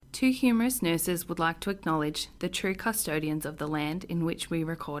Two humorous nurses would like to acknowledge the true custodians of the land in which we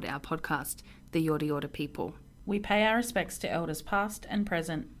record our podcast, the Yorta Yorta people. We pay our respects to elders past and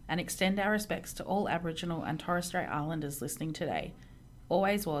present and extend our respects to all Aboriginal and Torres Strait Islanders listening today.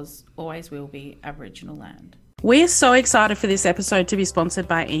 Always was, always will be Aboriginal land. We're so excited for this episode to be sponsored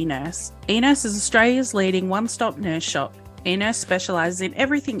by eNurse. eNurse is Australia's leading one-stop nurse shop. eNurse specialises in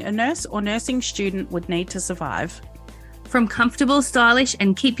everything a nurse or nursing student would need to survive. From comfortable, stylish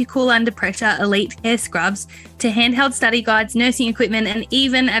and keep you cool under pressure elite hair scrubs to handheld study guides, nursing equipment and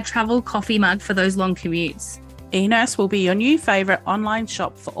even a travel coffee mug for those long commutes. eNurse will be your new favourite online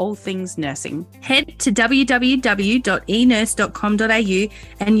shop for all things nursing. Head to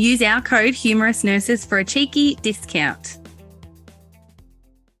www.enurse.com.au and use our code HumorousNurses for a cheeky discount.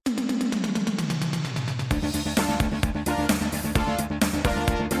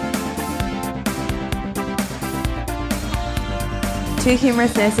 Two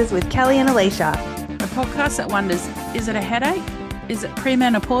Humorous Nurses with Kelly and Alicia. A podcast that wonders, is it a headache? Is it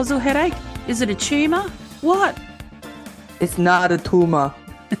premenopausal headache? Is it a tumour? What? It's not a tumour.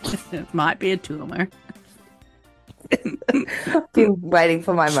 It might be a tumour. I've been waiting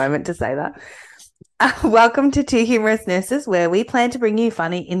for my moment to say that. Welcome to Two Humorous Nurses, where we plan to bring you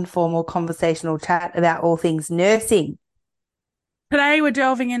funny, informal, conversational chat about all things nursing. Today we're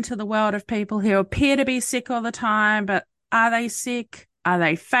delving into the world of people who appear to be sick all the time, but are they sick? Are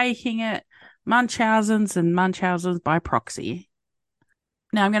they faking it? Munchausens and Munchausens by proxy.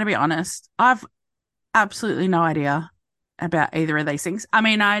 Now, I'm going to be honest. I've absolutely no idea about either of these things. I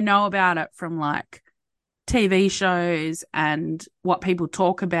mean, I know about it from like TV shows and what people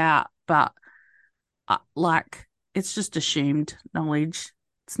talk about, but it's just assumed knowledge.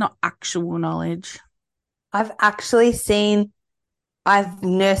 It's not actual knowledge. I've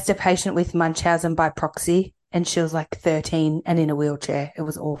nursed a patient with Munchausen by proxy, and she was like 13 and in a wheelchair. It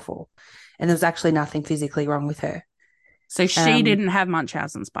was awful. And there was actually nothing physically wrong with her. So she didn't have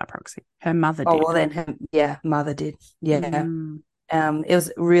Munchausen's by proxy. Her mother did. Oh, well then, mother did. Yeah. It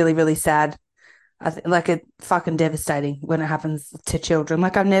was really, really sad. It's fucking devastating when it happens to children.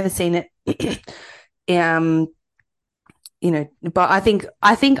 Like, I've never seen it. But I think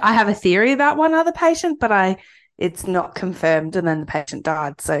I have a theory about one other patient, but it's not confirmed, and then the patient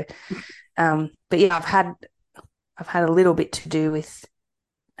died. So, but yeah, I've had a little bit to do with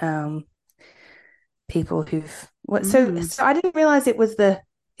people who've so I didn't realize it was the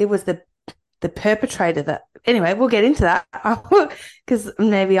perpetrator that. Anyway, we'll get into that because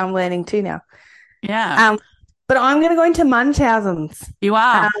maybe I'm learning too now. Yeah. But I'm going to go into Munchausen's. You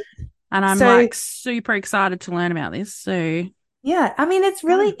are, and I'm super excited to learn about this. So yeah, I mean,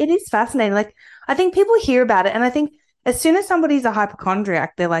 it is fascinating. Like, I think people hear about it, and I think as soon as somebody's a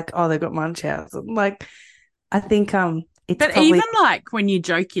hypochondriac, they're like, oh, they've got Munchausen. Like, I think but probably... even like when you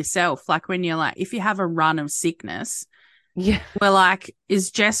joke yourself, like when you're like, if you have a run of sickness, yeah, we're like, is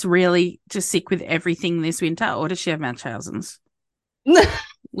Jess really just sick with everything this winter, or does she have Munchausen's?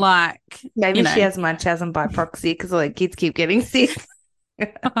 Like, maybe she has Munchausen by proxy because all the kids keep getting sick.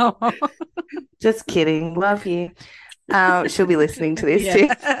 Oh. Just kidding. Love you. She'll be listening to this too.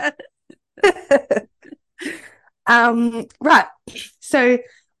 Right. So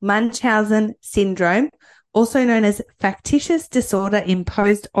Munchausen syndrome, also known as factitious disorder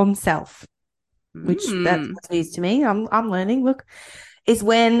imposed on self, which that's news to me. I'm learning. Look, is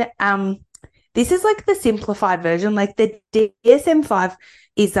when this is like the simplified version. Like the DSM-5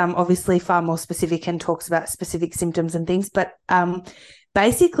 is obviously far more specific and talks about specific symptoms and things, but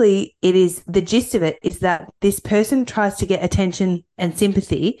basically it is, the gist of it is that this person tries to get attention and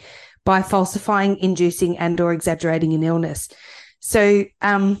sympathy by falsifying, inducing and or exaggerating an illness. So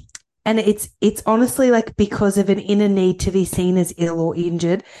and it's honestly like because of an inner need to be seen as ill or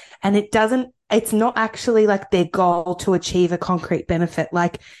injured, and it's not actually like their goal to achieve a concrete benefit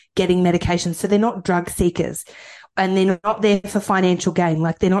like getting medication. So they're not drug seekers, and they're not there for financial gain.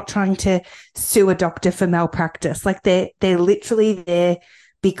 Like, they're not trying to sue a doctor for malpractice. Like, they're literally there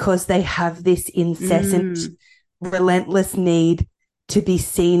because they have this incessant, relentless need to be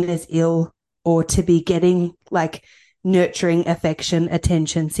seen as ill or to be getting like nurturing affection,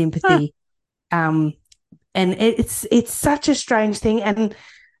 attention, sympathy. And it's such a strange thing. And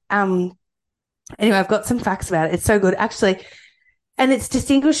anyway, I've got some facts about it. It's so good, actually. And it's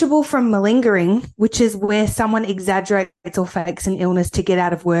distinguishable from malingering, which is where someone exaggerates or fakes an illness to get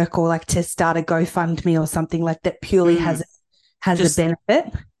out of work or like to start a GoFundMe or something like that purely has a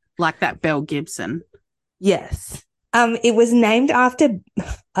benefit. Like that Belle Gibson. Yes. It was named after,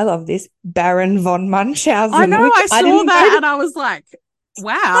 I love this, Baron von Munchausen. I know, I saw that and I was like,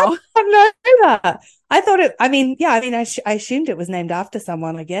 Wow. I know that. I thought it, I mean, yeah, I mean, I assumed it was named after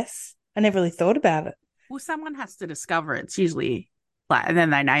someone, I guess. I never really thought about it. Well, someone has to discover it. It's usually like, and then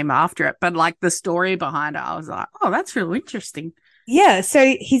they name after it. But like the story behind it, I was like, oh, that's really interesting. Yeah,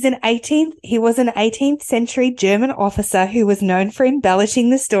 so he was an 18th century German officer who was known for embellishing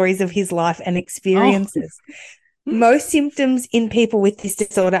the stories of his life and experiences. Most symptoms in people with this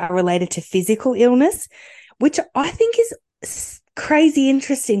disorder are related to physical illness, which I think is crazy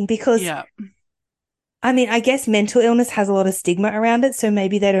interesting because, Yeah. I mean, I guess mental illness has a lot of stigma around it, so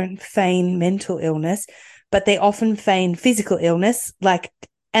maybe they don't feign mental illness, but they often feign physical illness. Like,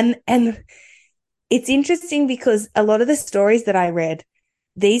 and it's interesting because a lot of the stories that I read,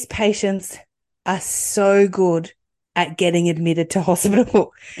 these patients are so good at getting admitted to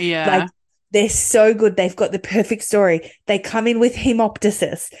hospital. Yeah. Like, they're so good. They've got the perfect story. They come in with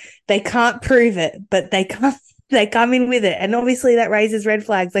hemoptysis. They can't prove it, but they come in with it. And obviously that raises red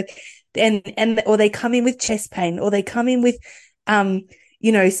flags. Like, or they come in with chest pain, or they come in with,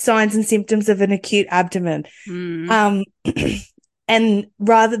 signs and symptoms of an acute abdomen. And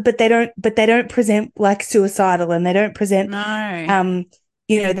but they don't present like suicidal, and they don't present, No.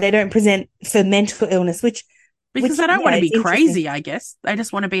 they don't present for mental illness, Because they don't want to be crazy, I guess. They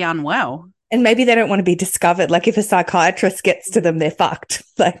just want to be unwell. And maybe they don't want to be discovered. Like, if a psychiatrist gets to them, they're fucked.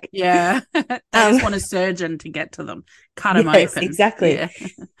 Like, yeah, they just want a surgeon to get to them, cut them open. Exactly. Yeah.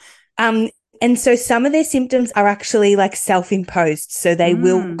 And so some of their symptoms are actually like self-imposed. So they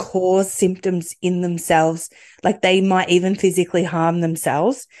will cause symptoms in themselves. Like, they might even physically harm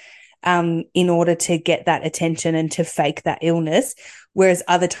themselves in order to get that attention and to fake that illness. Whereas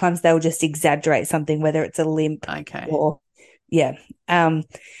other times they'll just exaggerate something, whether it's a limp or, yeah.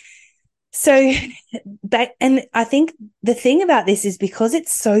 So and I think the thing about this is because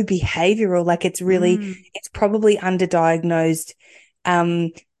it's so behavioral, like it's probably underdiagnosed,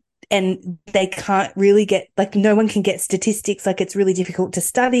 and they can't really get, like, no one can get statistics. Like, it's really difficult to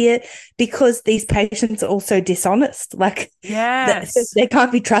study it because these patients are also dishonest. Like, they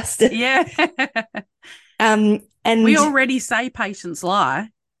can't be trusted. Yeah. And we already say patients lie.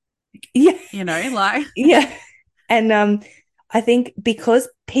 Yeah. Like. Yeah. And I think because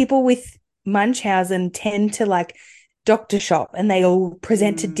people with Munchausen tend to like doctor shop, and they all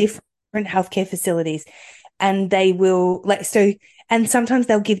present to different healthcare facilities, and they will and sometimes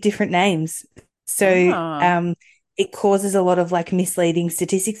they'll give different names. So it causes a lot of like misleading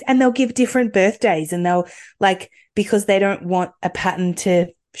statistics, and they'll give different birthdays, and they'll because they don't want a pattern to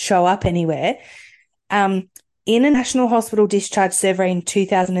show up anywhere. In a national hospital discharge survey in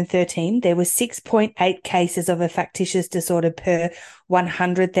 2013, there were 6.8 cases of a factitious disorder per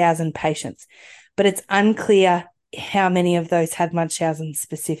 100,000 patients, but it's unclear how many of those had Munchausen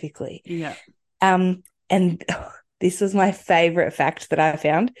specifically. Yeah. And this was my favorite fact that I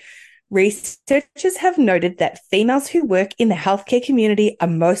found. Researchers have noted that females who work in the healthcare community are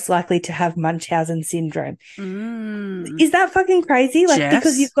most likely to have Munchausen syndrome. Is that fucking crazy? Like,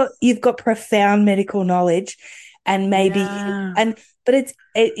 because you've got profound medical knowledge, and maybe but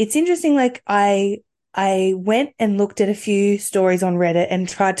it's interesting. Like, I went and looked at a few stories on Reddit and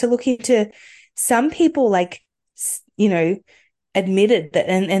tried to look into some people, like, admitted that,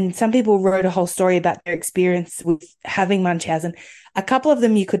 and some people wrote a whole story about their experience with having Munchausen. A couple of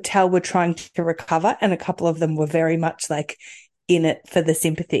them you could tell were trying to recover, and a couple of them were very much like in it for the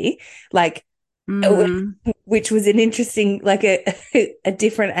sympathy, like, which was an interesting, like a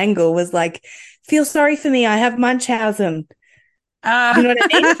different angle, was like, feel sorry for me, I have Munchausen. You know what I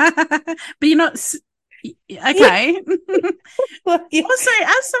mean? But you're not okay. Well, yeah. Also,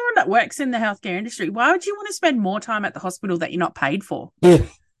 as someone that works in the healthcare industry, why would you want to spend more time at the hospital that you're not paid for?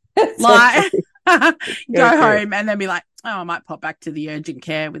 Like, go home and then be like, oh, I might pop back to the urgent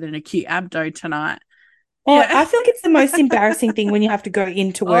care with an acute abdo tonight. Well, I feel like it's the most embarrassing thing when you have to go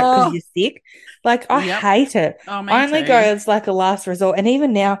into work because you're sick. Like, I hate it. I only go as like a last resort. And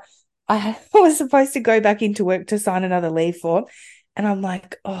even now, I was supposed to go back into work to sign another leave form. And I'm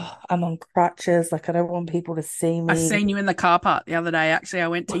like, oh, I'm on crutches. Like, I don't want people to see me. I seen you in the car park the other day. Actually, I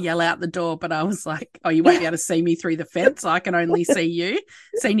went to yell out the door, but I was like, oh, you won't be able to see me through the fence. I can only see you.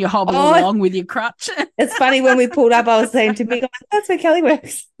 Seen you hobble along with your crutch. It's funny, when we pulled up, I was saying to Mick, that's where Kelly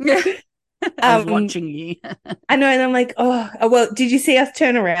works. I was watching you. I know, and I'm like, oh, well, did you see us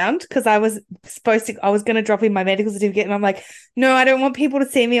turn around? Because I was going to drop in my medical certificate, and I'm like, no, I don't want people to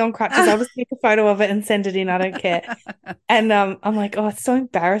see me on crutches. I'll just take a photo of it and send it in. I don't care. And I'm like, oh, it's so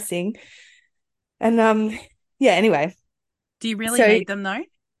embarrassing. And yeah, anyway. Do you really need them though?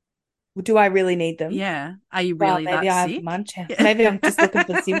 Do I really need them? Yeah. Are you really maybe that I sick? have Munchausen. Maybe I'm just looking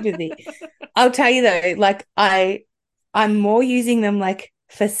for sympathy. I'll tell you though, like, I'm more using them like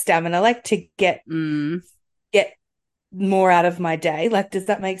for stamina, like to get more out of my day. Like, does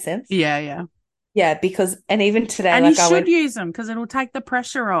that make sense? Yeah. Yeah, because and even today, And like you I should went, use them because it'll take the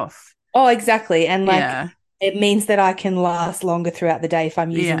pressure off. oh, exactly. And like Yeah. it means that I can last longer throughout the day if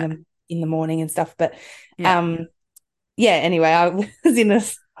I'm using Yeah. them in the morning and stuff. But Yeah. yeah, anyway, I was in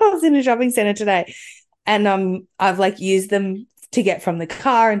a shopping center today, and I've like used them to get from the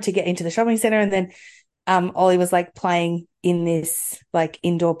car and to get into the shopping center, and then Ollie was like playing in this like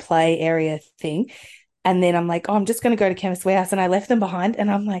indoor play area thing. And then I'm like, oh, I'm just going to go to Chemist Warehouse. And I left them behind. And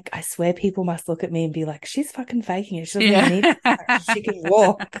I'm like, I swear people must look at me and be like, she's fucking faking it. She doesn't even need it. She can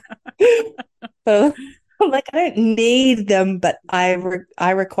walk. So I'm like, I don't need them, but I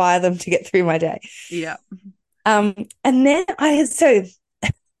require them to get through my day. Yeah. And then so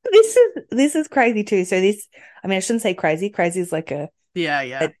this is crazy too. So I mean, I shouldn't say crazy. Crazy is like a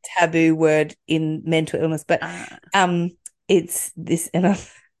taboo word in mental illness, but it's this, and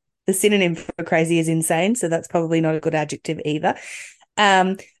the synonym for crazy is insane, so that's probably not a good adjective either.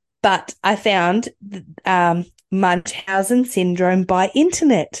 But I found Munchausen syndrome by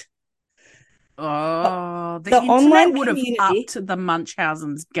internet. Oh, the internet online would have community upped the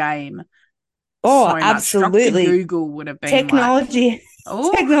Munchausen's game. Oh, so much. absolutely. Dr. Google would have been technology.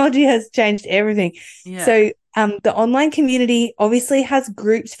 Technology has changed everything. Yeah. So the online community obviously has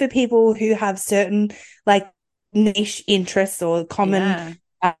groups for people who have certain like niche interests or common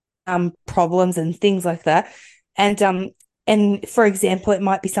problems and things like that. And for example, it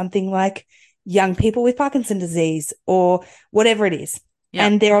might be something like young people with Parkinson's disease or whatever it is. Yep.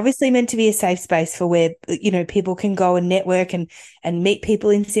 And they're obviously meant to be a safe space for where, people can go and network and meet people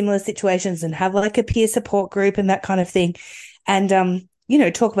in similar situations and have like a peer support group and that kind of thing. And,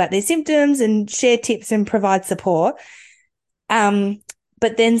 talk about their symptoms and share tips and provide support.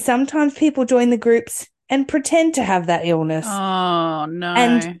 But then sometimes people join the groups and pretend to have that illness. Oh, no.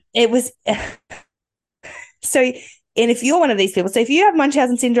 And it was so, and if you're one of these people, so if you have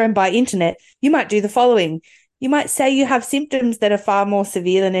Munchausen syndrome by internet, you might do the following. You might say you have symptoms that are far more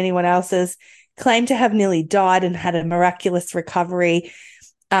severe than anyone else's, claim to have nearly died and had a miraculous recovery,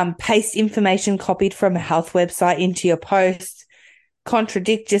 paste information copied from a health website into your post,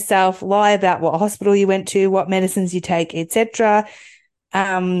 contradict yourself, lie about what hospital you went to, what medicines you take, etc.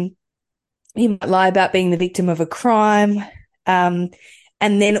 You might lie about being the victim of a crime. And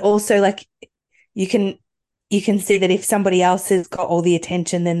then also like you can see that if somebody else has got all the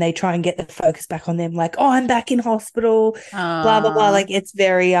attention, then they try and get the focus back on them. Like, oh, I'm back in hospital, blah, blah, blah. Like it's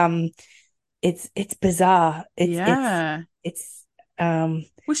very, it's bizarre. It's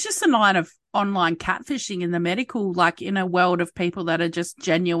just a line of online catfishing in the medical, like in a world of people that are just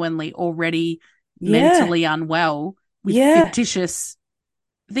genuinely already mentally unwell with fictitious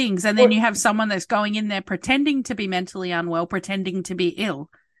things. And then you have someone that's going in there pretending to be mentally unwell, pretending to be ill,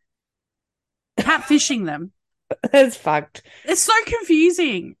 catfishing them. That's fucked. It's so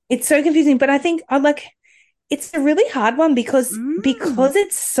confusing. It's so confusing, but I think it's a really hard one because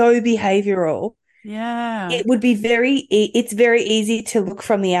it's so behavioral. Yeah. It would be it's very easy to look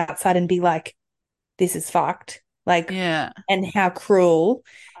from the outside and be like, this is fucked. Like, and how cruel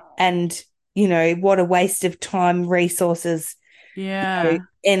and, what a waste of time, resources,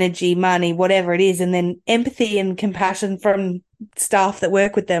 energy, money, whatever it is. And then empathy and compassion from staff that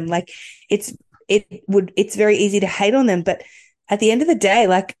work with them. Like it's very easy to hate on them, but at the end of the day,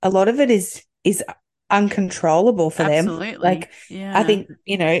 like a lot of it is uncontrollable for them. Like, I think,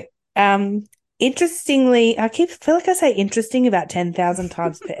 interestingly, I feel like I say interesting about 10,000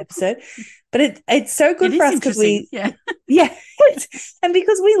 times per episode, but it's so good for us because and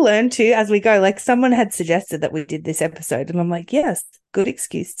because we learn too as we go. Like someone had suggested that we did this episode, and I'm like, yes, good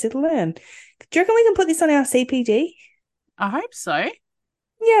excuse to learn. Do you reckon we can put this on our CPD? I hope so.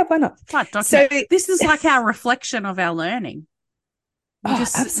 Yeah, why not? So this is like our reflection of our learning. We'll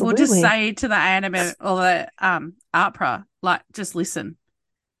just say to the ANM or the APRA, like, just listen.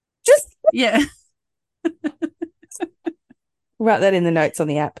 Write that in the notes on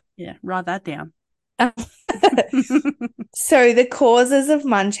the app. Yeah, write that down. So the causes of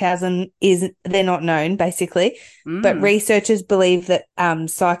Munchausen they're not known, basically, but researchers believe that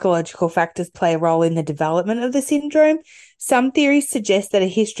psychological factors play a role in the development of the syndrome. Some theories suggest that a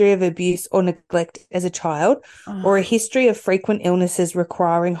history of abuse or neglect as a child or a history of frequent illnesses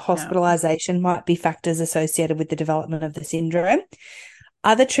requiring hospitalization might be factors associated with the development of the syndrome.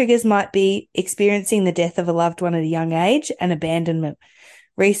 Other triggers might be experiencing the death of a loved one at a young age and abandonment.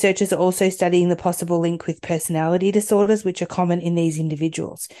 Researchers are also studying the possible link with personality disorders, which are common in these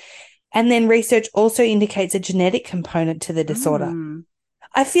individuals. And then research also indicates a genetic component to the disorder.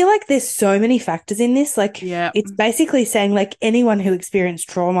 I feel like there's so many factors in this. Like, Yeah. it's basically saying like anyone who experienced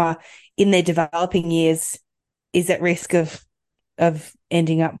trauma in their developing years is at risk of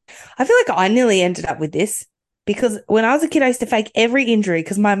ending up. I feel like I nearly ended up with this because when I was a kid, I used to fake every injury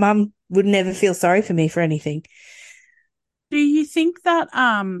because my mum would never feel sorry for me for anything. Do you think that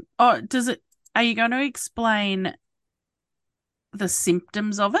are you going to explain the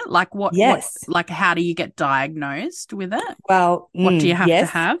symptoms of it? Like Yes. like how do you get diagnosed with it? Well, What do you have to yes.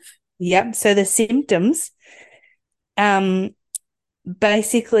 have? Yep. So the symptoms,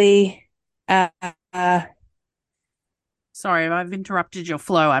 basically, uh, Sorry, I've interrupted your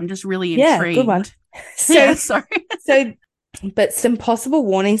flow. I'm just really yeah, intrigued. good one. Yeah, sorry. But some possible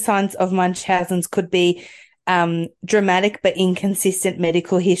warning signs of Munchausen's could be dramatic but inconsistent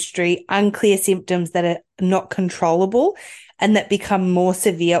medical history, unclear symptoms that are not controllable and that become more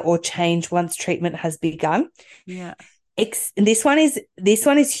severe or change once treatment has begun. Yeah. This one is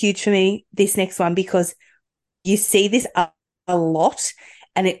huge for me, this next one, because you see this a lot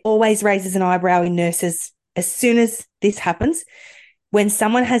and it always raises an eyebrow in nurses as soon as this happens. When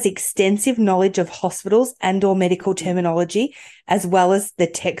someone has extensive knowledge of hospitals and or medical terminology, as well as the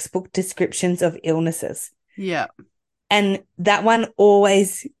textbook descriptions of illnesses. Yeah. And that one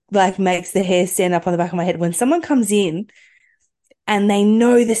always like makes the hair stand up on the back of my head. When someone comes in and they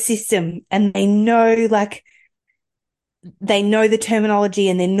know the system and they know the terminology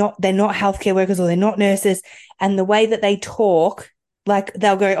and they're not healthcare workers or they're not nurses, and the way that they talk, like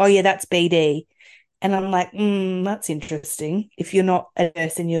they'll go, oh yeah, that's BD. And I'm like, that's interesting. If you're not a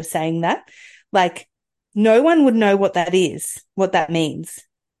nurse and you're saying that, like, no one would know what that is, what that means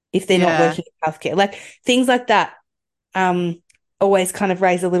if they're not working in healthcare. Like, things like that always kind of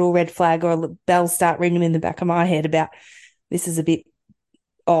raise a little red flag or bells start ringing in the back of my head about this is a bit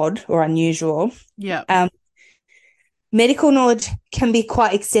odd or unusual. Yeah. Medical knowledge can be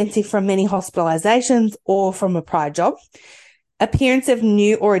quite extensive from many hospitalizations or from a prior job. Appearance of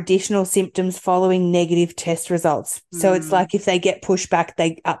new or additional symptoms following negative test results. So it's like if they get pushed back,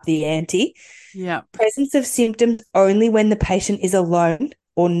 they up the ante. Yeah. Presence of symptoms only when the patient is alone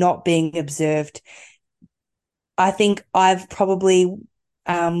or not being observed. I think I've probably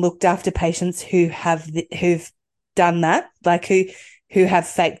looked after patients who've done that, like who have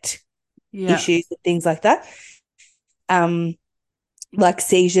faked issues and things like that, like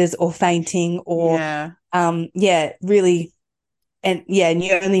seizures or fainting or really. And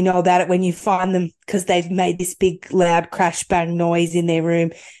you only know about it when you find them because they've made this big loud crash bang noise in their room,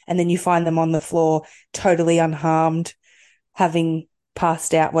 and then you find them on the floor totally unharmed, having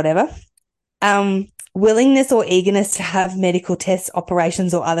passed out, whatever. Willingness or eagerness to have medical tests,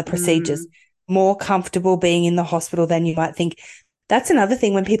 operations, or other procedures. More comfortable being in the hospital than you might think. That's another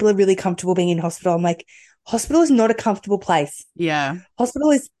thing. When people are really comfortable being in hospital, I'm like, hospital is not a comfortable place. Yeah. Hospital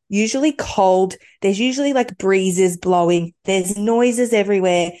is usually cold. There's usually like breezes blowing. There's noises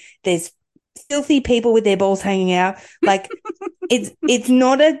everywhere. There's filthy people with their balls hanging out. Like it's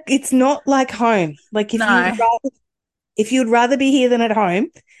not like home. Like if you'd rather be here than at home,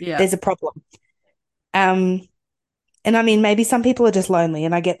 there's a problem. And I mean, maybe some people are just lonely,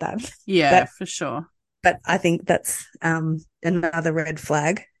 and I get that. Yeah, for sure. But I think that's another red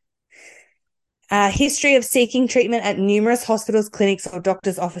flag. History of seeking treatment at numerous hospitals, clinics, or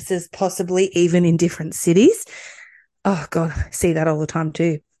doctors' offices, possibly even in different cities. Oh, God, I see that all the time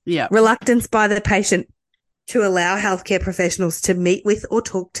too. Yeah. Reluctance by the patient to allow healthcare professionals to meet with or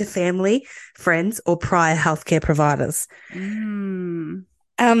talk to family, friends, or prior healthcare providers.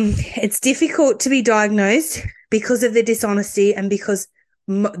 It's difficult to be diagnosed because of the dishonesty and because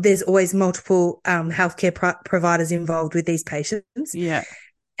there's always multiple healthcare providers involved with these patients. Yeah.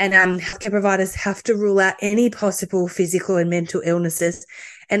 And healthcare providers have to rule out any possible physical and mental illnesses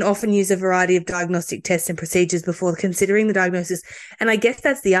and often use a variety of diagnostic tests and procedures before considering the diagnosis. And I guess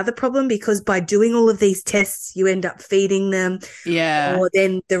that's the other problem, because by doing all of these tests, you end up feeding them. Yeah. Or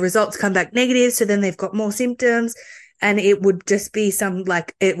then the results come back negative, so then they've got more symptoms. And it would just be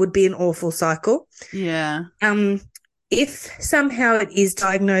it would be an awful cycle. Yeah. If somehow it is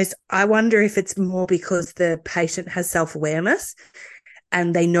diagnosed, I wonder if it's more because the patient has self-awareness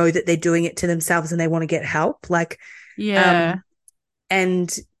and they know that they're doing it to themselves and they want to get help. But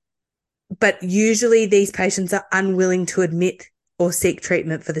usually these patients are unwilling to admit or seek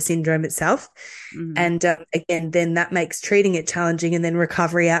treatment for the syndrome itself. And again, then that makes treating it challenging, and then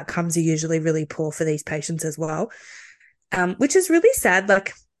recovery outcomes are usually really poor for these patients as well, which is really sad.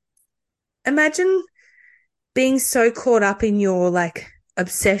 Like, imagine being so caught up in your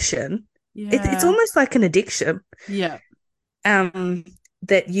obsession. It's almost like an addiction. Yeah.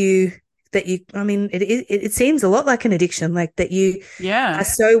 That you that you, I mean, it seems a lot like an addiction, like that you Yeah. are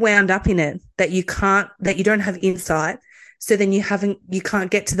so wound up in it that you don't have insight. So then you can't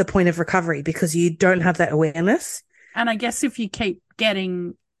get to the point of recovery because you don't have that awareness. And I guess if you keep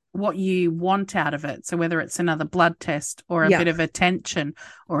getting what you want out of it, so whether it's another blood test or a bit of attention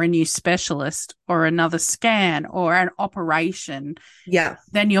or a new specialist or another scan or an operation,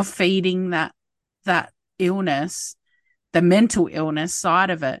 then you're feeding that illness, the mental illness side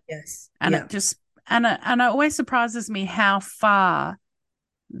of it. Yes. And it just, and it always surprises me how far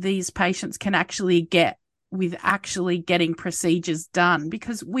these patients can actually get with actually getting procedures done,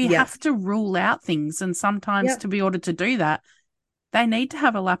 because we have to rule out things. And sometimes to be able to do that, they need to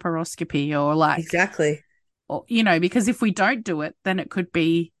have a laparoscopy or exactly. Or, because if we don't do it, then it could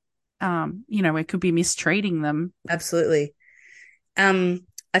be, it could be mistreating them. Absolutely. I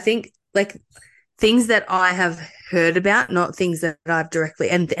think like things that I have heard about, not things that I've directly,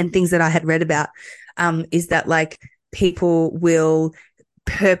 and things that I had read about, is that like people will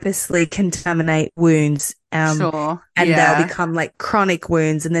purposely contaminate wounds, and they'll become like chronic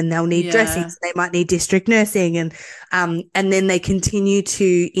wounds, and then they'll need dressings. They might need district nursing, and then they continue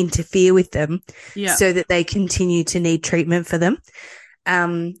to interfere with them, so that they continue to need treatment for them.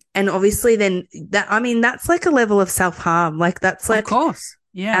 And obviously, then that's like a level of self-harm. Like that's like, of course,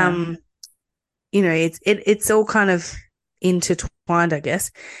 it's all kind of intertwined, I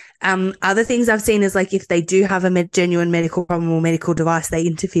guess. Other things I've seen is like if they do have a genuine medical problem or medical device, they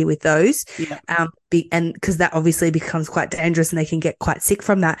interfere with those. And because that obviously becomes quite dangerous and they can get quite sick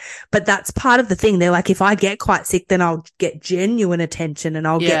from that. But that's part of the thing. They're like, if I get quite sick, then I'll get genuine attention and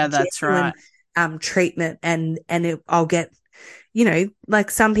I'll get genuine treatment, and I'll get,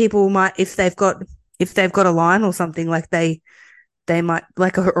 like some people might, if they've got a line or something, like they might,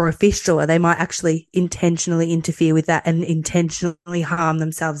 like, or a fistula, they might actually intentionally interfere with that and intentionally harm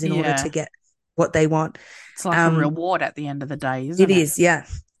themselves in order to get what they want. It's like a reward at the end of the day, isn't it? It is, yeah.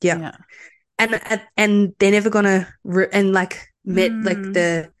 And they're never gonna like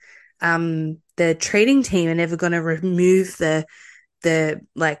the treating team are never gonna remove the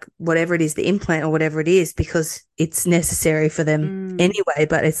like whatever it is, the implant or whatever it is, because it's necessary for them anyway.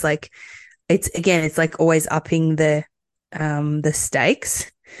 But it's like it's like always upping the stakes.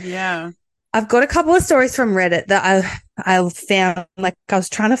 Yeah. I've got a couple of stories from Reddit that I found. Like I was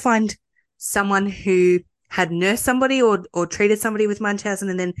trying to find someone who had nursed somebody or treated somebody with Munchausen,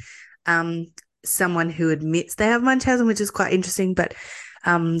 and then someone who admits they have Munchausen, which is quite interesting. But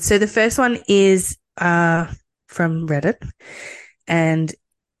so the first one is from Reddit, and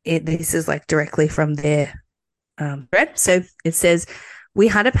this is like directly from their thread. So it says, "We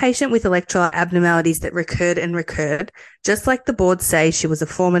had a patient with electrolyte abnormalities that recurred and recurred. Just like the boards say, she was a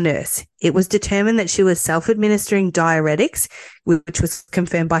former nurse. It was determined that she was self-administering diuretics, which was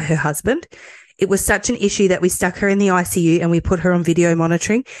confirmed by her husband. It was such an issue that we stuck her in the ICU and we put her on video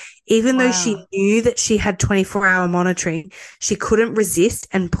monitoring. Even though she knew that she had 24-hour monitoring, she couldn't resist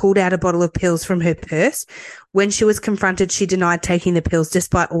and pulled out a bottle of pills from her purse. When she was confronted, she denied taking the pills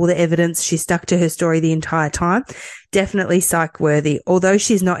despite all the evidence. She stuck to her story the entire time. Definitely psych-worthy. Although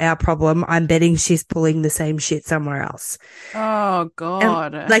she's not our problem, I'm betting she's pulling the same shit somewhere else." Oh,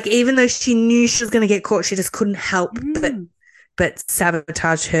 God. And, like, even though she knew she was going to get caught, she just couldn't help but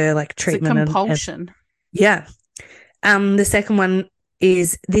sabotage her, like, treatment. It's a compulsion. The second one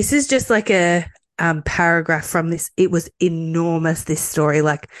is, this is just like a paragraph from this. It was enormous, this story.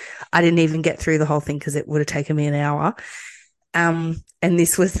 Like, I didn't even get through the whole thing because it would have taken me an hour. And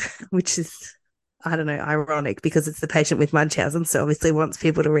this was, which is, I don't know, ironic because it's the patient with Munchausen, so obviously wants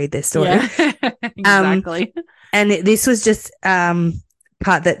people to read their story. Yeah, exactly. And this was just part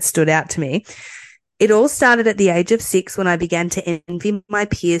that stood out to me. "It all started at the age of 6 when I began to envy my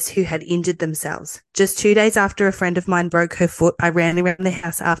peers who had injured themselves. Just 2 days after a friend of mine broke her foot, I ran around the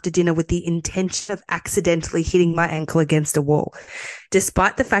house after dinner with the intention of accidentally hitting my ankle against a wall.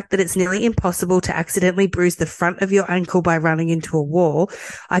 Despite the fact that it's nearly impossible to accidentally bruise the front of your ankle by running into a wall,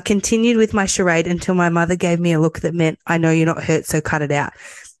 I continued with my charade until my mother gave me a look that meant, 'I know you're not hurt, so cut it out.'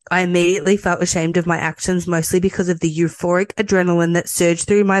 I immediately felt ashamed of my actions, mostly because of the euphoric adrenaline that surged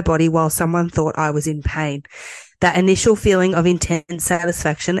through my body while someone thought I was in pain. That initial feeling of intense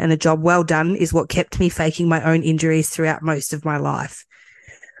satisfaction and a job well done is what kept me faking my own injuries throughout most of my life."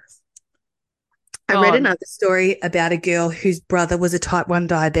 I read another story about a girl whose brother was a type 1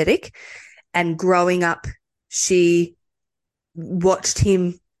 diabetic, and growing up, she watched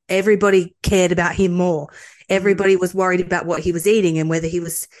him. Everybody cared about him more. Everybody was worried about what he was eating and whether he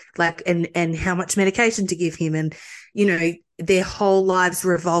was like, and how much medication to give him. And, their whole lives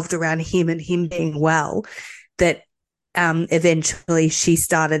revolved around him and him being well, that eventually she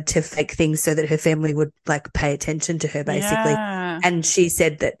started to fake things so that her family would like pay attention to her, basically. Yeah. And she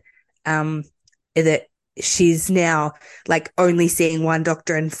said that that she's now like only seeing one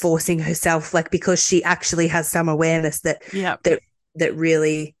doctor and forcing herself, like, because she actually has some awareness that Yep. that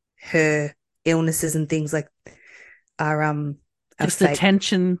really her illnesses and things like are Just fake.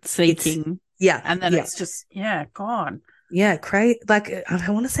 attention seeking. Yeah. And then yeah. it's just, God. Yeah, crazy. Like, I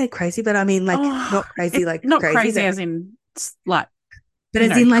don't want to say crazy, but I mean, like, not crazy, like not crazy, crazy as in like, but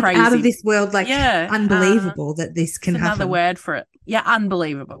as in like crazy. out of this world, like, Yeah, unbelievable that this can happen. Another word for it. Yeah,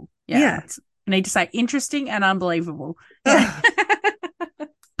 unbelievable. Yeah. I need to say interesting and unbelievable. Yeah.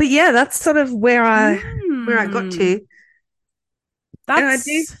 But yeah, that's sort of where I got to.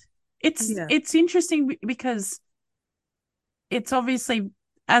 It's interesting because it's obviously,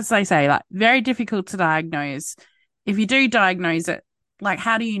 as they say, like very difficult to diagnose. If you do diagnose it, like,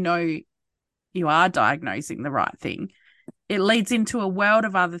 how do you know you are diagnosing the right thing? It leads into a world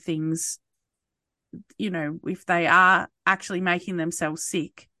of other things. If they are actually making themselves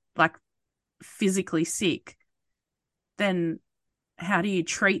sick, like physically sick, then how do you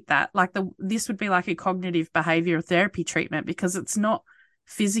treat that? Like this would be like a cognitive behavioral therapy treatment, because it's not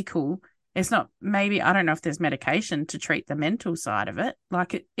physical. It's not, maybe, I don't know if there's medication to treat the mental side of it.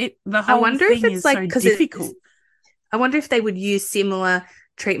 Like the whole thing is so difficult. I wonder if they would use similar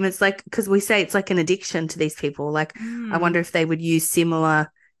treatments, like, because we say it's like an addiction to these people. Like, I wonder if they would use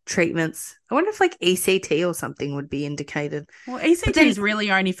similar treatments. I wonder if like ECT or something would be indicated. Well, ECT is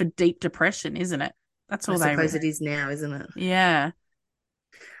really only for deep depression, isn't it? That's all I suppose it is now, isn't it? Yeah.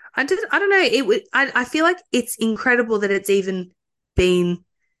 I don't know. I feel like it's incredible that it's even been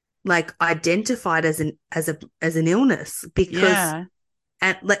like identified as an illness, because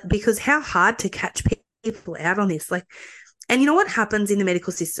because how hard to catch people out on this, like. And you know what happens in the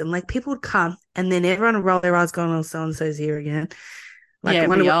medical system? Like, people would come and then everyone would roll their eyes going, oh, so-and-so's here again. Like, I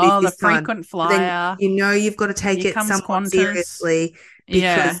wonder what the frequent flyer. Then you've got to take it somewhat seriously,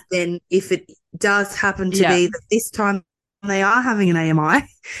 because then if it does happen to be that this time they are having an AMI.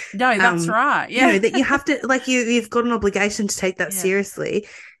 No, that's right. Yeah. That you have to, like, you've got an obligation to take that seriously.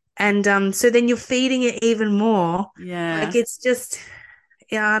 And so then you're feeding it even more. Yeah. Like, it's just,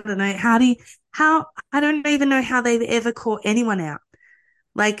 I don't know. I don't even know how they've ever caught anyone out.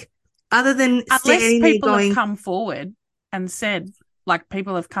 Like, other than standing there going, have come forward and said, like,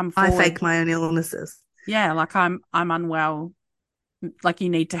 people have come forward. I fake my own illnesses. Yeah, like, I'm unwell. Like, you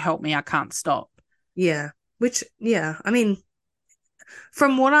need to help me. I can't stop. Yeah. Which, I mean,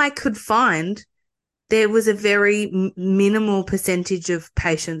 from what I could find, there was a very minimal percentage of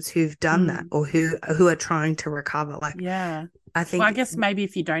patients who've done that, or who are trying to recover. Like, I think. Well, I guess maybe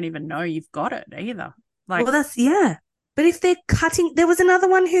if you don't even know you've got it either. Like, well, but if they're cutting, there was another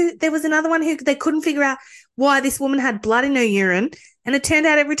one who they couldn't figure out why this woman had blood in her urine, and it turned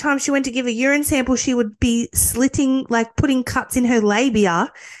out every time she went to give a urine sample, she would be slitting, like putting cuts in her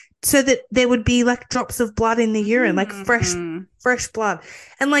labia, so that there would be like drops of blood in the urine, like fresh blood.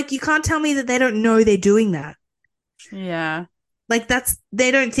 And like, you can't tell me that they don't know they're doing that. Yeah. Like,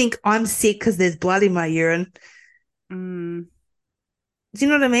 they don't think I'm sick because there's blood in my urine. Do you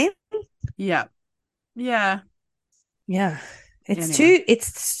know what I mean? Yeah. Yeah. Yeah.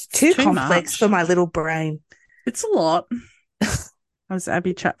 It's too complex for my little brain. It's a lot. As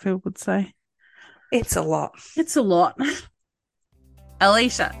Abby Chatfield would say. It's a lot. It's a lot.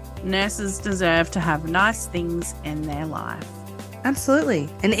 Alicia, nurses deserve to have nice things in their life. Absolutely.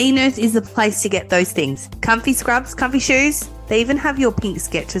 An e-nurse is the place to get those things. Comfy scrubs, comfy shoes. They even have your pink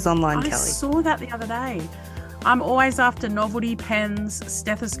sketches online, Kelly. I saw that the other day. I'm always after novelty pens,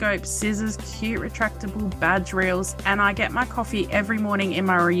 stethoscopes, scissors, cute retractable badge reels, and I get my coffee every morning in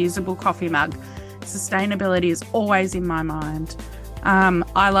my reusable coffee mug. Sustainability is always in my mind.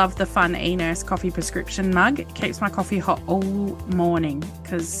 I love the fun e-nurse coffee prescription mug. It keeps my coffee hot all morning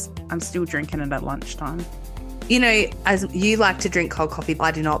because I'm still drinking it at lunchtime. You know, as you like to drink cold coffee,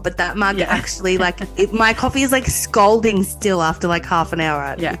 I do not, but that mug actually, like, my coffee is like scalding still after like half an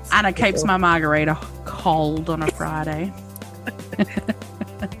hour. Yeah, and it keeps my margarita cold on a Friday.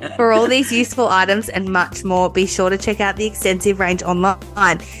 For all these useful items and much more, be sure to check out the extensive range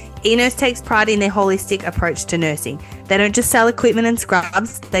online. eNurse takes pride in their holistic approach to nursing. They don't just sell equipment and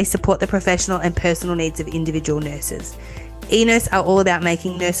scrubs, they support the professional and personal needs of individual nurses. eNurse are all about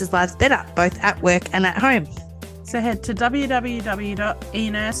making nurses' lives better, both at work and at home. So head to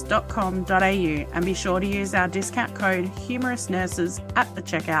www.enurse.com.au and be sure to use our discount code HumorousNurses at the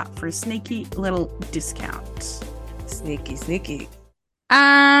checkout for a sneaky little discount. Sneaky.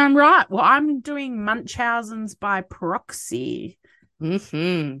 Right. Well, I'm doing Munchausen's by proxy.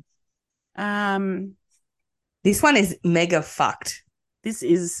 Mm-hmm. This one is mega fucked. This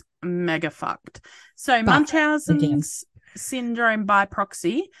is mega fucked. So Fuck. Munchausen's syndrome by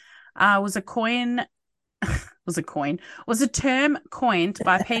proxy was a term coined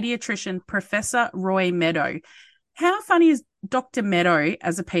by pediatrician Professor Roy Meadow. How funny is Dr. Meadow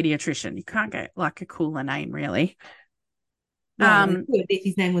as a pediatrician? You can't get like a cooler name, really. Well, if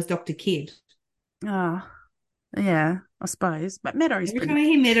his name was Dr. Kidd. Oh, yeah, I suppose. But Meadow's Every pretty time I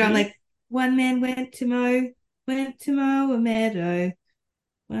hear Meadow, I'm cute. like, one man went to mow a meadow.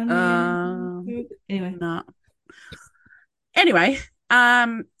 One man. Anyway. No. Anyway,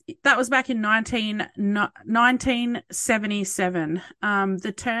 that was back in 1977.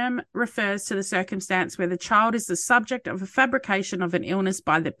 The term refers to the circumstance where the child is the subject of a fabrication of an illness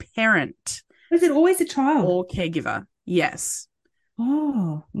by the parent. Was it always a child? Or caregiver. Yes.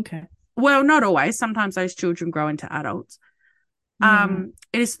 Oh, okay. Well, not always. Sometimes those children grow into adults. Yeah.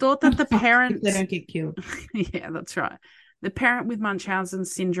 It is thought that the parent... If they don't get killed. Yeah, that's right. The parent with Munchausen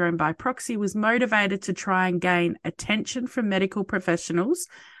syndrome by proxy was motivated to try and gain attention from medical professionals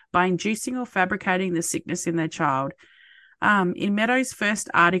by inducing or fabricating the sickness in their child. In Meadows' first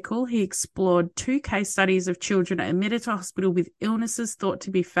article, he explored 2 case studies of children admitted to hospital with illnesses thought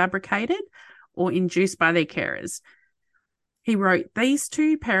to be fabricated or induced by their carers. He wrote, "These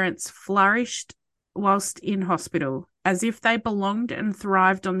 2 parents flourished whilst in hospital, as if they belonged and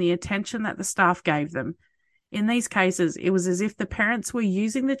thrived on the attention that the staff gave them. In these cases, it was as if the parents were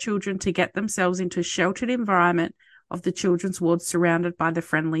using the children to get themselves into a sheltered environment of the children's ward surrounded by the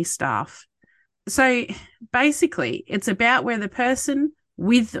friendly staff." So basically, it's about where the person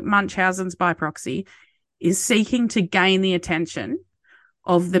with Munchausen's by proxy is seeking to gain the attention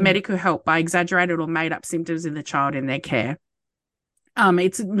of the medical help by exaggerated or made up symptoms in the child in their care.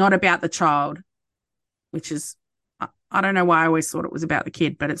 It's not about the child, which is, I don't know why I always thought it was about the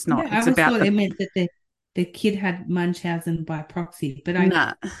kid, but it's not. Yeah, it's I always about thought it meant that the kid had Munchausen by proxy, but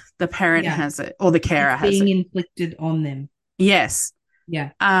the parent has it, or the carer has being it. inflicted on them. Yes.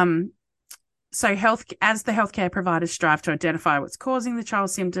 Yeah. So as the healthcare providers strive to identify what's causing the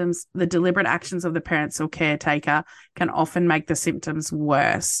child's symptoms, the deliberate actions of the parents or caretaker can often make the symptoms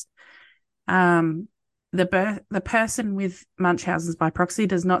worse. The person with Munchausen's by proxy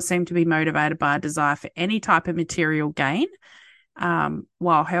does not seem to be motivated by a desire for any type of material gain.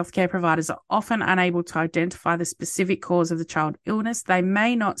 While healthcare providers are often unable to identify the specific cause of the child illness, they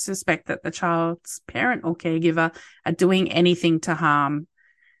may not suspect that the child's parent or caregiver are doing anything to harm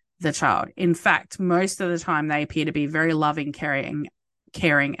the child. In fact, most of the time they appear to be very loving, caring,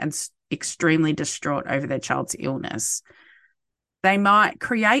 and extremely distraught over their child's illness. They might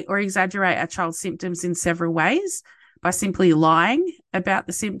create or exaggerate a child's symptoms in several ways: by simply lying about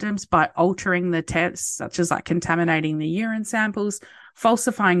the symptoms, by altering the tests, such as like contaminating the urine samples,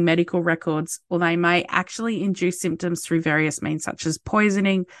 falsifying medical records, or they may actually induce symptoms through various means, such as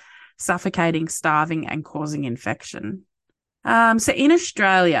poisoning, suffocating, starving, and causing infection. So in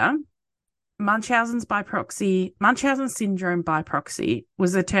Australia, Munchausen syndrome by proxy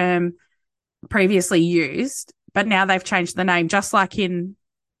was a term previously used, but now they've changed the name, just like in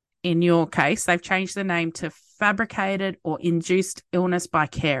your case, they've changed the name to fabricated or induced illness by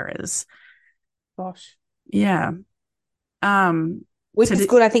carers. Gosh. Yeah. Which is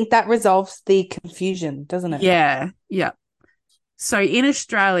good. I think that resolves the confusion, doesn't it? Yeah. Yeah. So in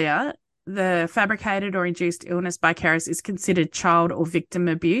Australia, the fabricated or induced illness by carers is considered child or victim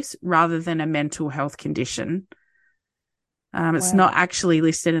abuse rather than a mental health condition. It's not actually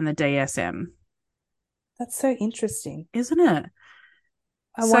listed in the DSM. That's so interesting. Isn't it?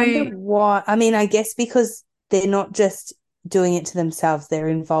 I wonder why. I mean, I guess because they're not just doing it to themselves, they're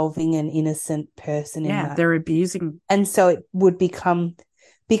involving an innocent person in that. Yeah, they're abusing. And so it would become,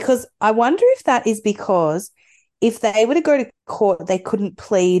 because I wonder if that is because if they were to go to court, they couldn't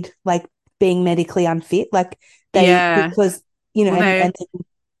plead like being medically unfit, because I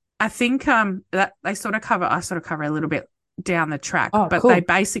think that I sort of cover a little bit down the track, but cool. They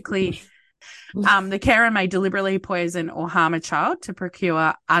basically the carer may deliberately poison or harm a child to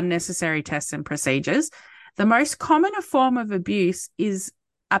procure unnecessary tests and procedures. The most common form of abuse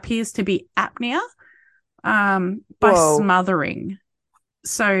appears to be apnea by smothering.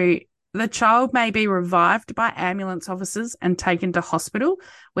 So the child may be revived by ambulance officers and taken to hospital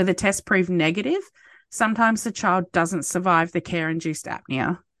where the tests prove negative. Sometimes the child doesn't survive the care-induced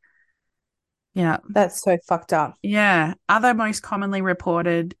apnea. Yeah. That's so fucked up. Yeah. Other most commonly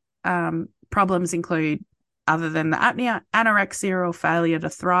reported problems include, other than the apnea, anorexia or failure to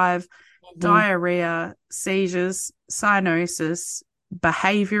thrive, diarrhea, seizures, cyanosis,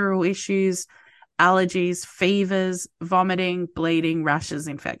 behavioural issues, allergies, fevers, vomiting, bleeding, rashes,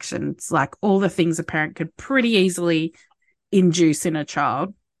 infections, like all the things a parent could pretty easily induce in a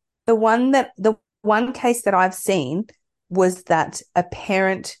child. The one case that I've seen was that a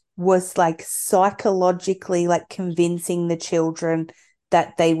parent was like psychologically like convincing the children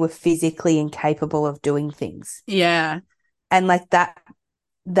that they were physically incapable of doing things. Yeah. And like that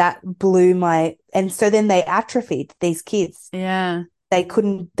blew my, and so then they atrophied these kids. Yeah. They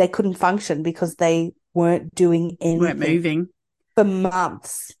couldn't function because they weren't doing anything. Weren't moving. For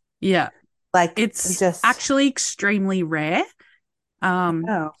months. Yeah. Like it's just actually extremely rare.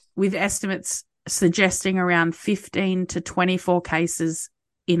 With estimates suggesting around 15 to 24 cases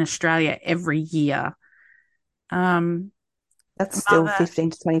in Australia every year. That's still 15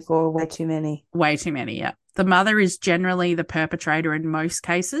 to 24, way too many. Way too many, yeah. The mother is generally the perpetrator in most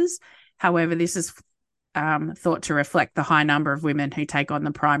cases. However, this is thought to reflect the high number of women who take on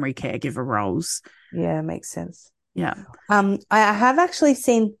the primary caregiver roles. Yeah, makes sense. Yeah. I have actually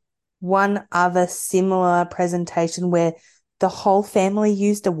seen one other similar presentation where the whole family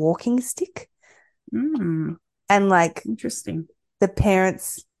used a walking stick. And like interesting. The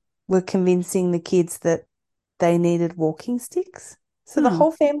parents were convincing the kids that they needed walking sticks. So the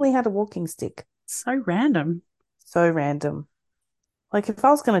whole family had a walking stick. So random. So random. Like if I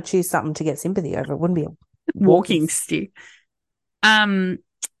was going to choose something to get sympathy over, it wouldn't be a walking stick.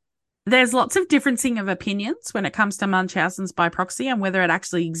 There's lots of differencing of opinions when it comes to Munchausen's by proxy and whether it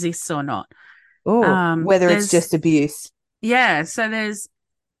actually exists or not. Whether it's just abuse. Yeah, so there's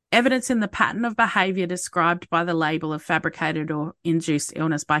evidence in the pattern of behaviour described by the label of fabricated or induced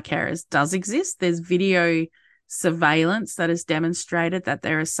illness by carers does exist. There's video surveillance that has demonstrated that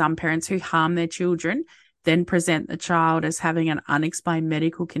there are some parents who harm their children, then present the child as having an unexplained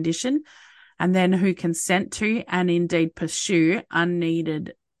medical condition, and then who consent to and indeed pursue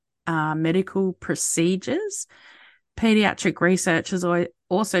unneeded medical procedures. Pediatric research has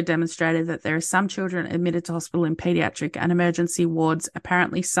also demonstrated that there are some children admitted to hospital in pediatric and emergency wards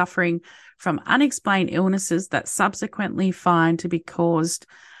apparently suffering from unexplained illnesses that subsequently find to be caused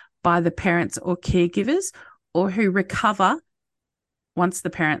by the parents or caregivers, or who recover once the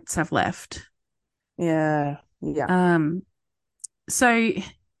parents have left. Yeah. So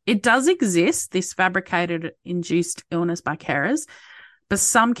it does exist, this fabricated induced illness by carers, but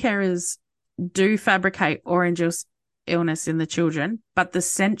some carers do fabricate or induce illness in the children, but the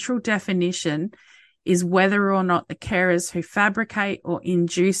central definition is whether or not the carers who fabricate or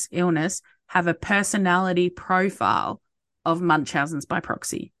induce illness have a personality profile of Munchausen's by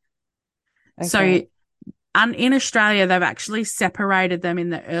proxy. Okay. So in Australia, they've actually separated them in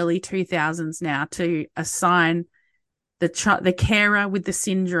the early 2000s now to assign the carer with the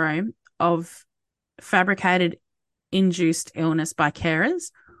syndrome of fabricated induced illness by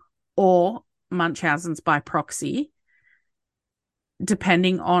carers or Munchausen's by proxy,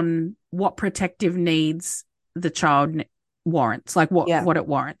 depending on what protective needs the child warrants, like what it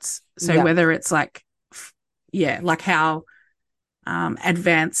warrants. So whether it's like how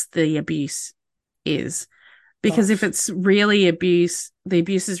advanced the abuse is. Because if it's really abuse, the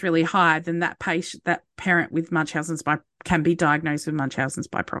abuse is really high, then that parent with Munchausen's can be diagnosed with Munchausen's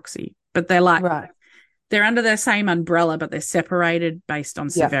by proxy. But they're they're under the same umbrella, but they're separated based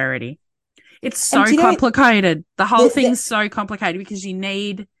on severity. It's so complicated. The whole thing's so complicated because you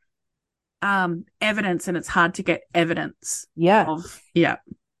need evidence, and it's hard to get evidence. And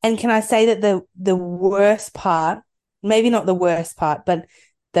can I say that the worst part, maybe not the worst part, but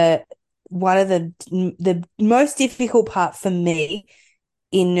one of the most difficult part for me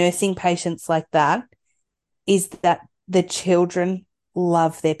in nursing patients like that is that the children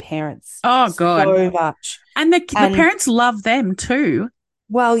love their parents. Oh, God. So much. And the parents love them too.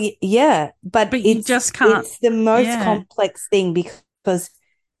 Well, yeah, but you just can't. It's the most complex thing because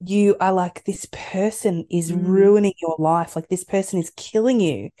you are like, this person is ruining your life. Like, this person is killing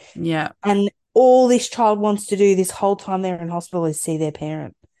you. Yeah. And all this child wants to do this whole time they're in hospital is see their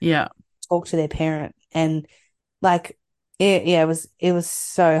parent. Yeah. Talk to their parent. And like, it was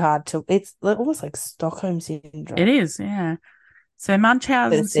so hard to, it's almost like Stockholm syndrome. It is, yeah. So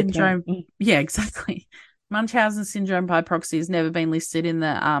Munchausen syndrome. Yeah, exactly. Munchausen syndrome by proxy has never been listed in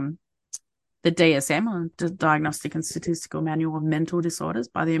the DSM, or the Diagnostic and Statistical Manual of Mental Disorders,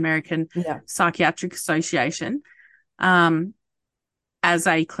 by the American Psychiatric Association, as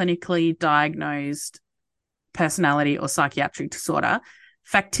a clinically diagnosed personality or psychiatric disorder.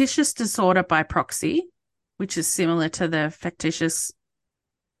 Factitious disorder by proxy, which is similar to the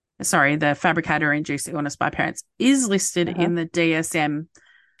fabricated or induced illness by parents, is listed in the DSM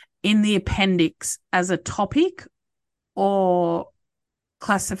in the appendix as a topic or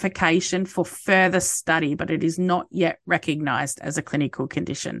classification for further study, but it is not yet recognized as a clinical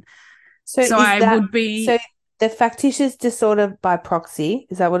condition. So So the factitious disorder by proxy,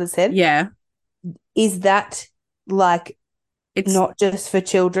 is that what it said? Yeah. Is that like It's not just for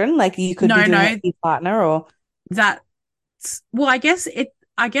children? Like you could be doing it with your partner or I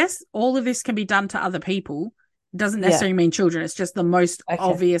guess all of this can be done to other people. It doesn't necessarily mean children. It's just the most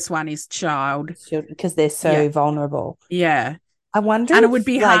obvious one is child. Because they're so vulnerable. Yeah. I wonder and if it would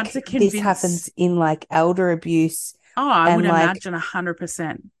be hard to convince. This happens in like elder abuse. Oh, I would imagine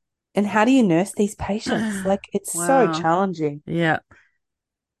 100%. And how do you nurse these patients? Like it's so challenging. Yeah.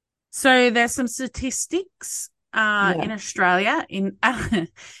 So there's some statistics in Australia.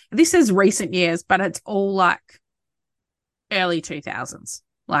 This is recent years, but it's all like early 2000s.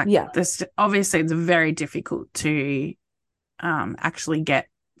 Like this, obviously, it's very difficult to actually get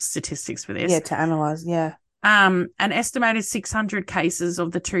statistics for this. Yeah, to analyze. Yeah. An estimated 600 cases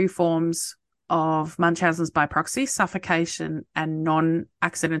of the two forms of Munchausen's by proxy, suffocation and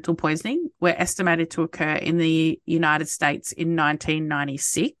non-accidental poisoning, were estimated to occur in the United States in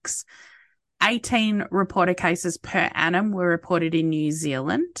 1996. 18 reported cases per annum were reported in New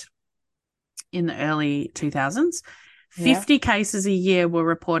Zealand in the early 2000s. 50 cases a year were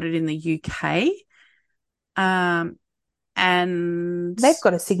reported in the UK. And they've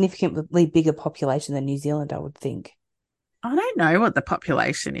got a significantly bigger population than New Zealand, I would think. I don't know what the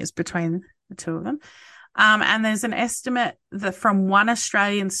population is between the two of them. And there's an estimate that from one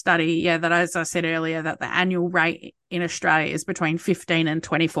Australian study, that, as I said earlier, that the annual rate in Australia is between 15 and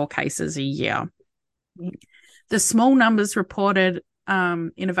 24 cases a year. The small numbers reported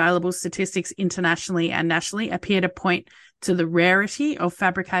in available statistics internationally and nationally appear to point to the rarity of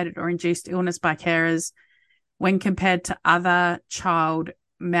fabricated or induced illness by carers when compared to other child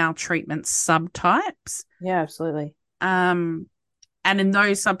maltreatment subtypes. Yeah, absolutely. And in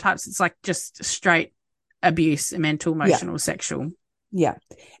those subtypes, it's like just straight abuse, mental, emotional, sexual. Yeah.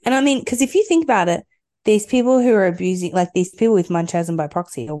 And I mean, because if you think about it, these people who are abusing, like these people with Munchausen by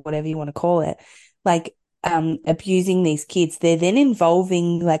proxy or whatever you want to call it, like abusing these kids, they're then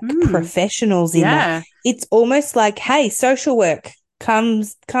involving like professionals in that. It's almost like, hey, social work, come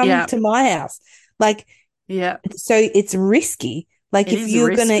to my house. Like, so it's risky. Like if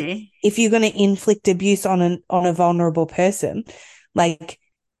you're gonna inflict abuse on a vulnerable person, like,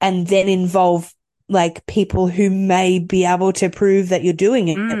 and then involve like people who may be able to prove that you're doing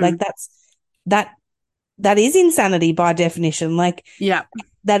it, like that is insanity by definition. Like,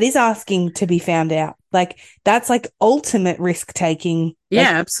 that is asking to be found out. Like that's like ultimate risk taking. Yeah,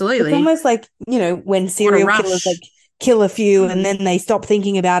 like, absolutely. It's almost like, when serial killers like kill a few and then they stop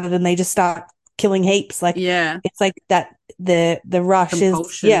thinking about it and they just start killing heaps. Like, it's like that the rush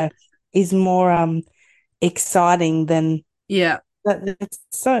is more exciting than it's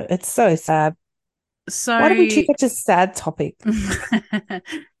so sad. So why do we choose such a sad topic?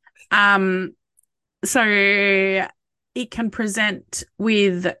 So it can present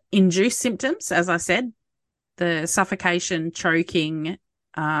with induced symptoms, as I said, the suffocation, choking,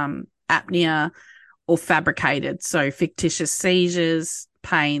 apnea, or fabricated, so fictitious seizures,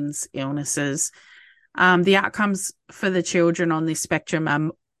 pains, illnesses. The outcomes for the children on this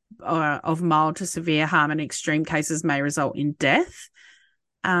spectrum are of mild to severe harm, and extreme cases may result in death.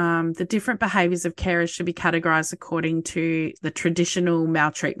 The different behaviours of carers should be categorised according to the traditional